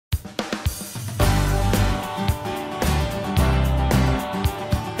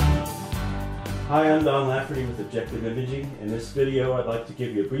Hi, I'm Don Lafferty with Objective Imaging. In this video, I'd like to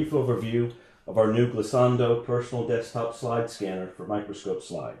give you a brief overview of our new Glissando personal desktop slide scanner for microscope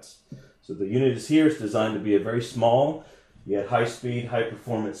slides. So the unit is here. It's designed to be a very small, yet high-speed,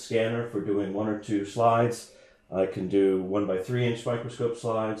 high-performance scanner for doing 1 or 2 slides. I can do 1 by 3 inch microscope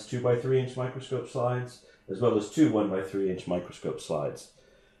slides, 2 by 3 inch microscope slides, as well as 2 1 by 3 inch microscope slides.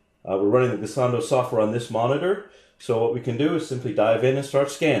 We're running the Glissando software on this monitor. So what we can do is simply dive in and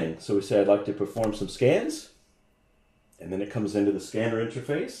start scanning. So we say I'd like to perform some scans, and then it comes into the scanner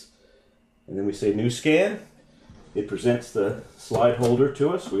interface, and then we say new scan. It presents the slide holder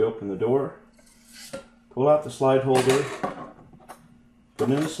to us. We open the door, pull out the slide holder, put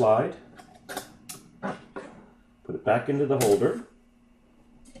it in the slide, put it back into the holder,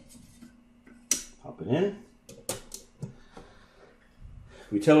 pop it in.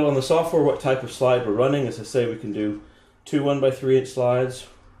 We tell it on the software what type of slide we're running. As I say, we can do 2 1 by 3 inch slides,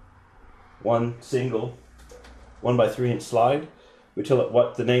 1 single 1 by 3 inch slide. We tell it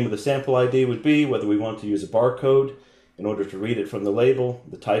what the name of the sample ID would be, whether we want to use a barcode in order to read it from the label,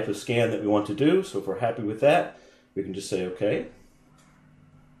 the type of scan that we want to do. So if we're happy with that, we can just say OK.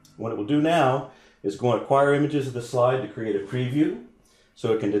 What it will do now is go and acquire images of the slide to create a preview,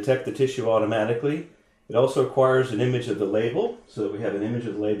 so it can detect the tissue automatically. It also acquires an image of the label, so that we have an image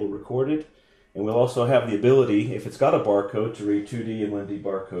of the label recorded. And we'll also have the ability, if it's got a barcode, to read 2D and 1D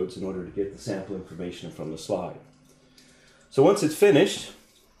barcodes in order to get the sample information from the slide. So once it's finished,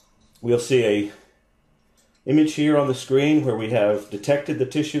 we'll see an image here on the screen where we have detected the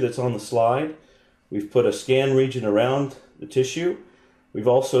tissue that's on the slide. We've put a scan region around the tissue. We've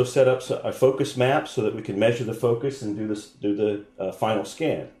also set up a focus map so that we can measure the focus and do the final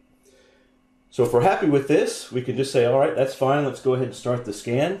scan. So if we're happy with this, we can just say, all right, that's fine, let's go ahead and start the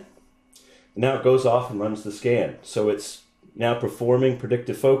scan. And now it goes off and runs the scan. So it's now performing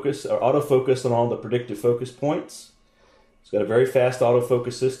predictive focus, or autofocus on all the predictive focus points. It's got a very fast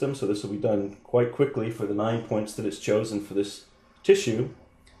autofocus system, so this will be done quite quickly for the 9 points that it's chosen for this tissue.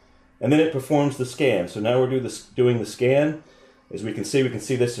 And then it performs the scan. So now we're doing the scan. As we can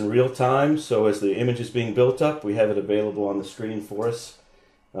see this in real time. So as the image is being built up, we have it available on the screen for us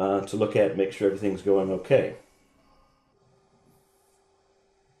to look at and make sure everything's going okay.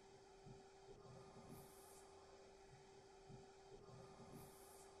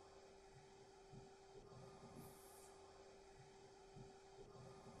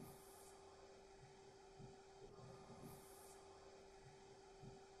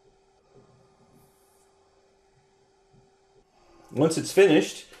 Once it's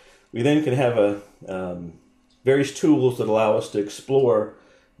finished, we then can have various tools that allow us to explore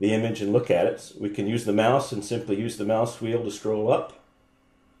the image and look at it. So we can use the mouse and simply use the mouse wheel to scroll up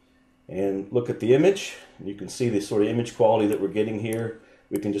and look at the image. And you can see the sort of image quality that we're getting here.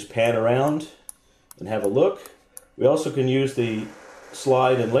 We can just pan around and have a look. We also can use the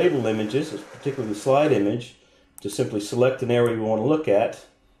slide and label images, particularly the slide image, to simply select an area we want to look at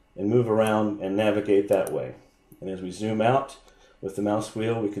and move around and navigate that way. And as we zoom out with the mouse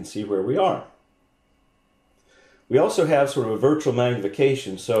wheel, we can see where we are. We also have sort of a virtual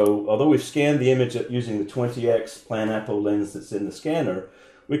magnification, so although we've scanned the image using the 20x Plan-Apo lens that's in the scanner,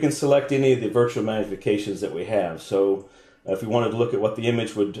 we can select any of the virtual magnifications that we have. So if we wanted to look at what the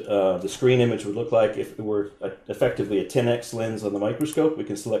image would, the screen image would look like if it were effectively a 10x lens on the microscope, we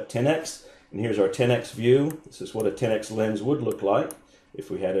can select 10x, and here's our 10x view. This is what a 10x lens would look like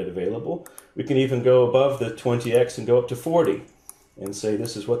if we had it available. We can even go above the 20x and go up to 40, and say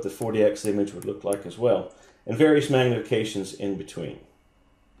this is what the 40x image would look like as well, and various magnifications in between.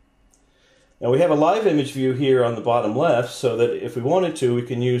 Now we have a live image view here on the bottom left, so that if we wanted to, we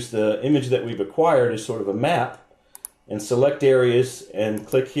can use the image that we've acquired as sort of a map and select areas and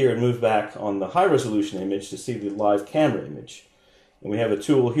click here and move back on the high resolution image to see the live camera image. And we have a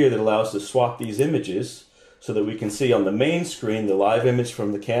tool here that allows us to swap these images so that we can see on the main screen the live image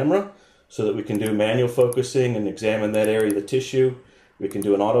from the camera, so that we can do manual focusing and examine that area of the tissue. We can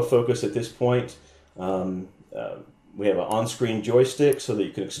do an autofocus at this point. We have an on-screen joystick so that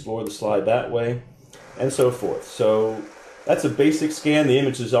you can explore the slide that way, and so forth. So that's a basic scan. The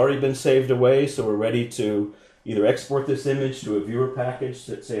image has already been saved away, so we're ready to either export this image to a viewer package,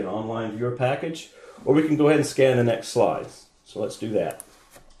 say an online viewer package, or we can go ahead and scan the next slide. So let's do that.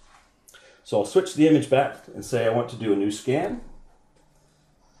 So I'll switch the image back and say I want to do a new scan.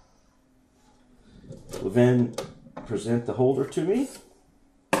 We'll then present the holder to me.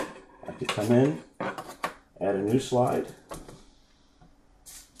 I could come in, add a new slide.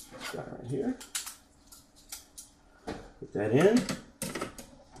 This guy right here. Put that in.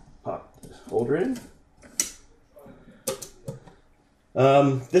 Pop the holder in.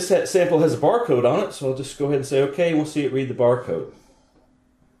 This sample has a barcode on it, so I'll just go ahead and say OK, and we'll see it read the barcode.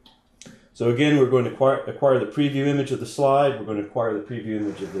 So again, we're going to acquire the preview image of the slide. We're going to acquire the preview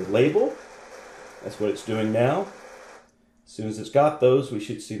image of the label. That's what it's doing now. As soon as it's got those, we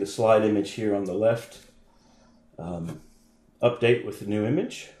should see the slide image here on the left update with the new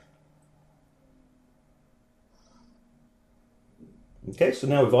image. Okay, so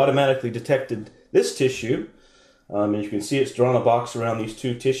now we've automatically detected this tissue. And you can see it's drawn a box around these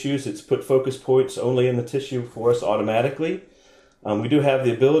two tissues. It's put focus points only in the tissue for us automatically. We do have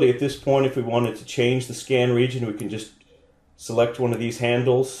the ability at this point, if we wanted to change the scan region, we can just select one of these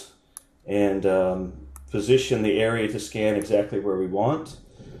handles and position the area to scan exactly where we want.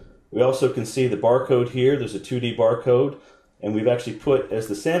 We also can see the barcode here. There's a 2D barcode, and we've actually put as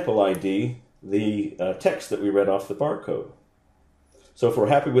the sample ID the text that we read off the barcode. So if we're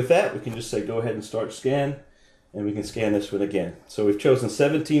happy with that, we can just say go ahead and start scan, and we can scan this one again. So we've chosen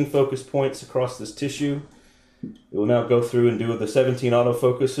 17 focus points across this tissue. We will now go through and do the 17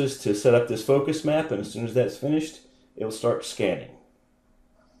 autofocuses to set up this focus map, and as soon as that's finished, it will start scanning.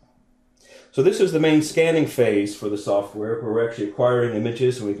 So this is the main scanning phase for the software, where we're actually acquiring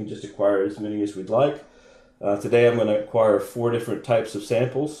images, and we can just acquire as many as we'd like. Today I'm going to acquire 4 different types of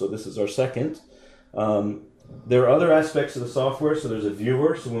samples, so this is our second. There are other aspects of the software, so there's a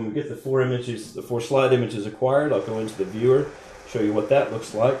viewer. So when we get the 4 images, the 4 slide images acquired, I'll go into the viewer, show you what that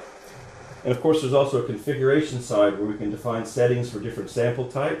looks like. And of course there's also a configuration side where we can define settings for different sample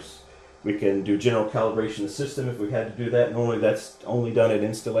types. We can do general calibration of the system if we had to do that. Normally that's only done at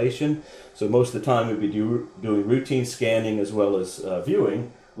installation. So most of the time we'd be doing routine scanning as well as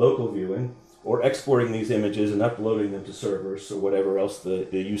viewing, local viewing, or exporting these images and uploading them to servers or whatever else the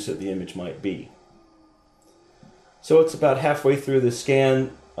use of the image might be. So it's about halfway through the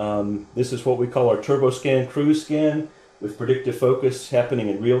scan. This is what we call our turbo scan cruise scan, with predictive focus happening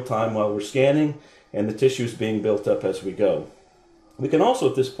in real time while we're scanning, and the tissue is being built up as we go. We can also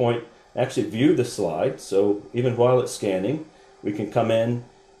at this point actually view the slide, so even while it's scanning, we can come in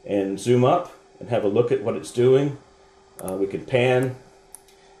and zoom up and have a look at what it's doing. We can pan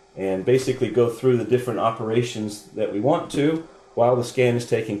and basically go through the different operations that we want to while the scan is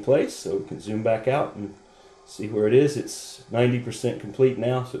taking place. So we can zoom back out and see where it is. It's 90% complete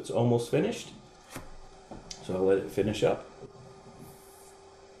now, so it's almost finished. So I'll let it finish up.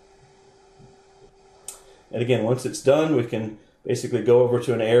 And again, once it's done, we can basically go over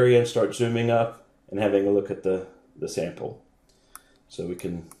to an area and start zooming up and having a look at the sample. So we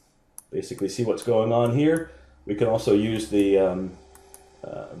can basically see what's going on here. We can also use the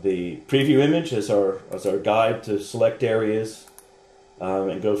preview image as our guide to select areas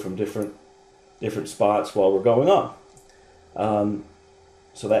and go from different spots while we're going on.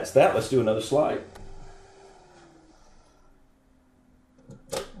 So that's that. Let's do another slide.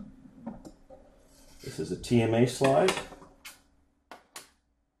 This is a TMA slide. Go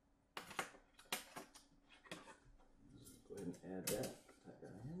ahead and add that. Type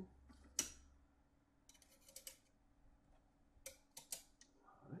that in.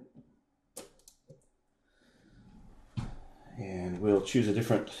 All right. And we'll choose a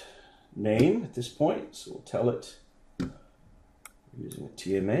different name at this point, so we'll tell it using a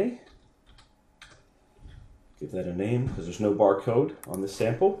TMA. Give that a name because there's no barcode on this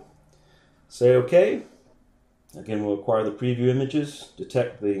sample. Say OK. Again, we'll acquire the preview images,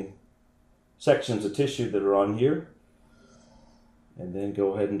 detect the sections of tissue that are on here, and then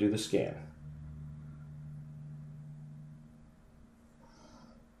go ahead and do the scan.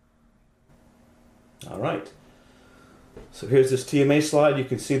 All right. So here's this TMA slide. You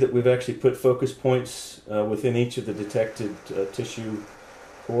can see that we've actually put focus points within each of the detected tissue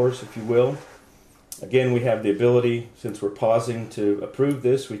cores, if you will. Again, we have the ability, since we're pausing to approve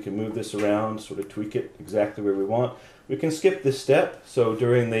this, we can move this around, sort of tweak it exactly where we want. We can skip this step, so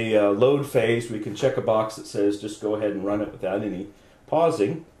during the load phase we can check a box that says just go ahead and run it without any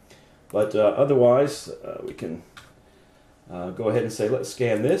pausing. But otherwise, we can go ahead and say let's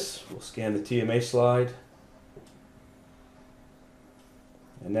scan this. We'll scan the TMA slide.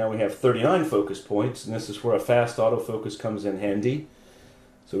 And now we have 39 focus points, and this is where a fast autofocus comes in handy.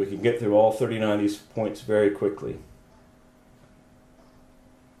 So we can get through all 39 of these points very quickly.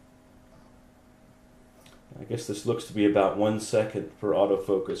 I guess this looks to be about 1 second per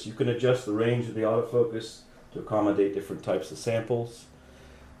autofocus. You can adjust the range of the autofocus to accommodate different types of samples.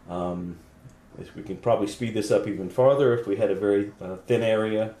 We can probably speed this up even farther if we had a very thin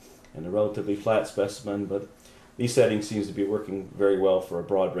area and a relatively flat specimen, but these settings seem to be working very well for a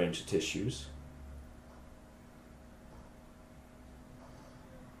broad range of tissues.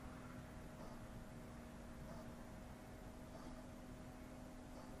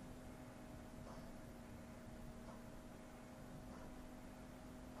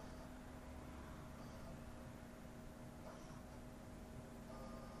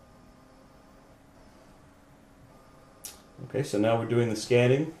 Okay, so now we're doing the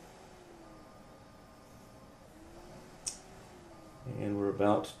scanning. And we're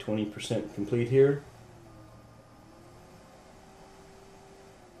about 20% complete here.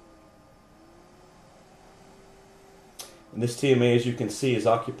 And this TMA, as you can see, is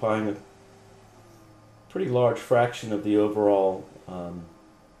occupying a pretty large fraction of the overall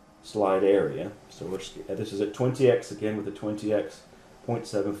slide area. So this is at 20x again with a 20x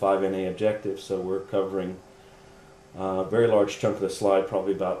 0.75 NA objective, so we're covering a very large chunk of the slide,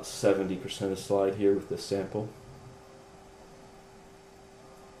 probably about 70% of the slide here with this sample.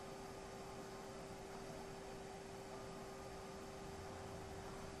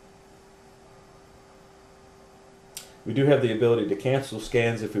 We do have the ability to cancel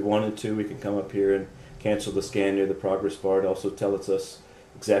scans if we wanted to. We can come up here and cancel the scan near the progress bar. It also tells us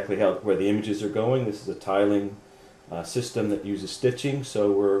exactly where the images are going. This is a tiling system that uses stitching,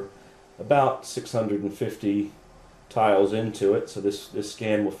 so we're about 650 tiles into it. So this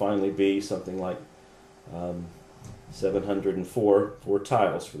scan will finally be something like 704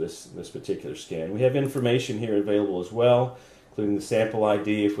 tiles for this particular scan. We have information here available as well, including the sample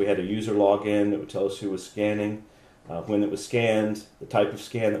ID. If we had a user log in, it would tell us who was scanning, when it was scanned, the type of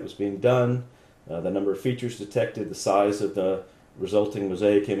scan that was being done, the number of features detected, the size of the resulting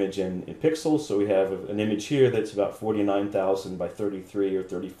mosaic image in pixels. So we have an image here that's about 49,000 by 33 or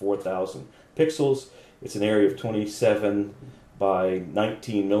 34,000 pixels. It's an area of 27 by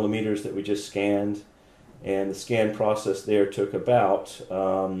 19 millimeters that we just scanned, and the scan process there took about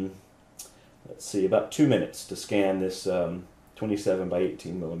about 2 minutes to scan this 27 by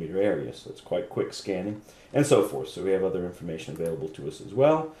 18 millimeter area. So it's quite quick scanning, and so forth. So we have other information available to us as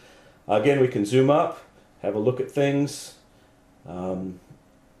well. Again, we can zoom up, have a look at things,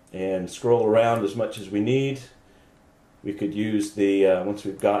 and scroll around as much as we need. We could use the, once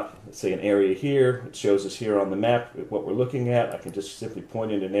we've got, let's say, an area here, it shows us here on the map what we're looking at. I can just simply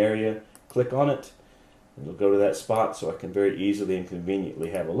point in an area, click on it, and it'll go to that spot, so I can very easily and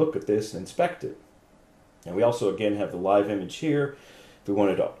conveniently have a look at this and inspect it. And we also, again, have the live image here. If we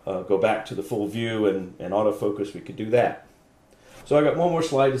wanted to go back to the full view and autofocus, we could do that. So I got one more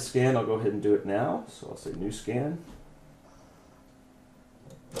slide to scan. I'll go ahead and do it now. So I'll say new scan.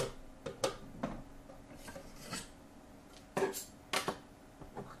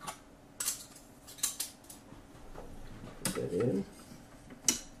 Put that in.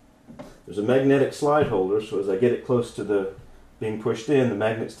 There's a magnetic slide holder, so as I get it close to the being pushed in, the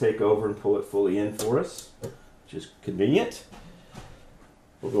magnets take over and pull it fully in for us, which is convenient.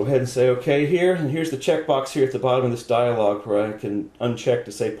 We'll go ahead and say OK here, and here's the checkbox here at the bottom of this dialog where I can uncheck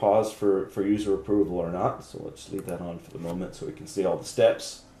to say pause for user approval or not. So let's leave that on for the moment so we can see all the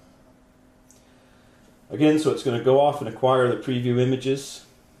steps. Again, so it's going to go off and acquire the preview images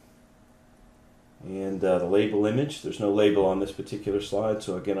and the label image. There's no label on this particular slide,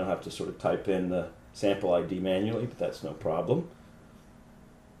 so again I'll have to sort of type in the sample ID manually, but that's no problem.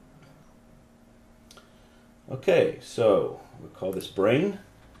 Okay, so we'll call this brain.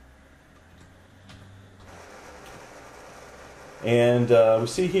 And we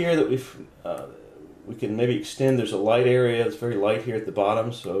see here that we can maybe extend. There's a light area. It's very light here at the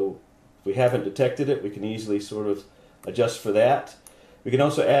bottom, so if we haven't detected it, we can easily sort of adjust for that. We can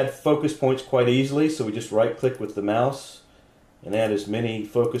also add focus points quite easily, so we just right-click with the mouse and add as many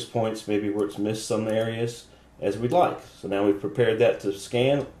focus points, maybe where it's missed some areas, as we'd like. So now we've prepared that to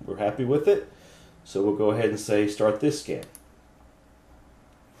scan. We're happy with it. So we'll go ahead and say start this scan.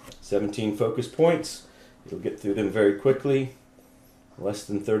 17 focus points. You'll get through them very quickly. Less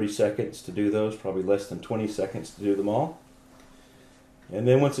than 30 seconds to do those, probably less than 20 seconds to do them all. And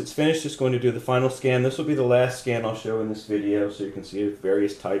then once it's finished, it's going to do the final scan. This will be the last scan I'll show in this video, so you can see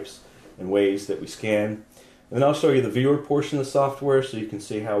various types and ways that we scan. And then I'll show you the viewer portion of the software, so you can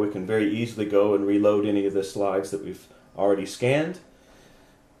see how we can very easily go and reload any of the slides that we've already scanned.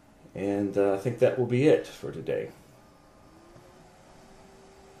 And I think that will be it for today.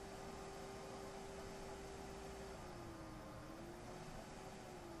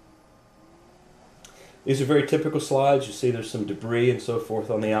 These are very typical slides. You see there's some debris and so forth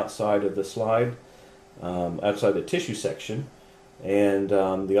on the outside of the slide, outside the tissue section, and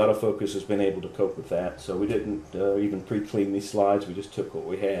the autofocus has been able to cope with that. So we didn't even pre-clean these slides, we just took what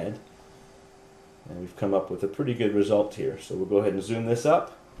we had, and we've come up with a pretty good result here. So we'll go ahead and zoom this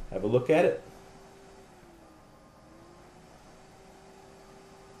up, have a look at it.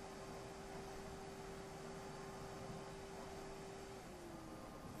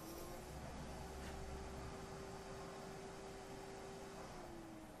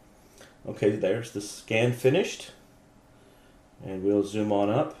 Okay, there's the scan finished, and we'll zoom on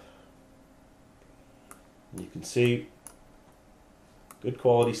up. You can see Good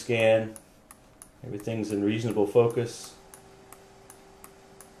quality scan. Everything's in reasonable focus.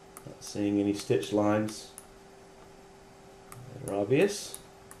 Not seeing any stitch lines that are obvious.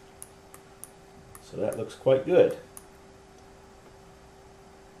 So that looks quite good.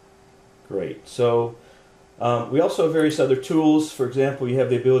 Great. So we also have various other tools. For example, you have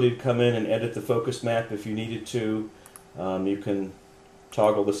the ability to come in and edit the focus map if you needed to. You can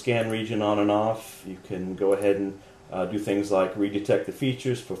toggle the scan region on and off. You can go ahead and do things like redetect the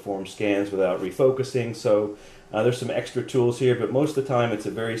features, perform scans without refocusing. So there's some extra tools here, but most of the time it's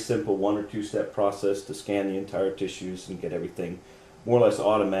a very simple 1 or 2 step process to scan the entire tissues and get everything more or less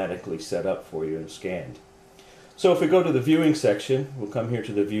automatically set up for you and scanned. So if we go to the viewing section, we'll come here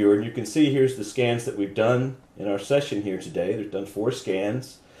to the viewer, and you can see here's the scans that we've done in our session here today. We've done 4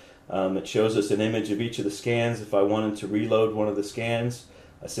 scans. It shows us an image of each of the scans. If I wanted to reload one of the scans,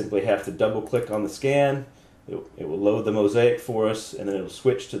 I simply have to double click on the scan. It will load the mosaic for us, and then it will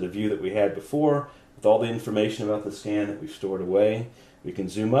switch to the view that we had before with all the information about the scan that we've stored away. We can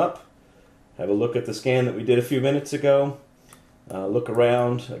zoom up, have a look at the scan that we did a few minutes ago, look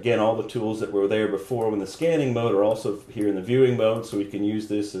around. Again, all the tools that were there before in the scanning mode are also here in the viewing mode, so we can use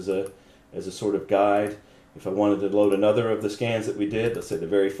this as a sort of guide. If I wanted to load another of the scans that we did, let's say the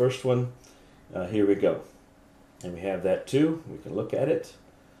very first one, here we go. And we have that too. We can look at it.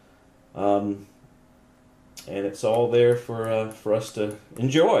 And it's all there for us to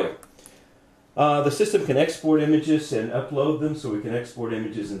enjoy. The system can export images and upload them, so we can export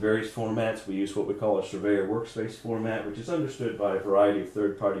images in various formats. We use what we call a Surveyor Workspace format, which is understood by a variety of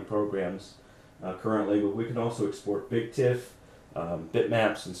third-party programs currently, but we can also export BigTIFF,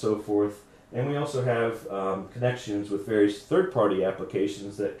 bitmaps, and so forth. And we also have connections with various third-party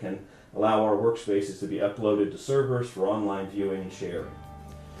applications that can allow our workspaces to be uploaded to servers for online viewing and sharing.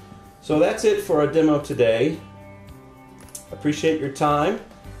 So that's it for our demo today. Appreciate your time.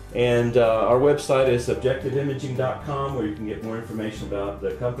 And our website is objectiveimaging.com, where you can get more information about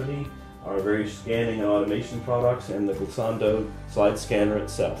the company, our various scanning and automation products, and the Glissando slide scanner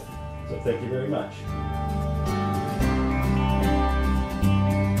itself. So thank you very much.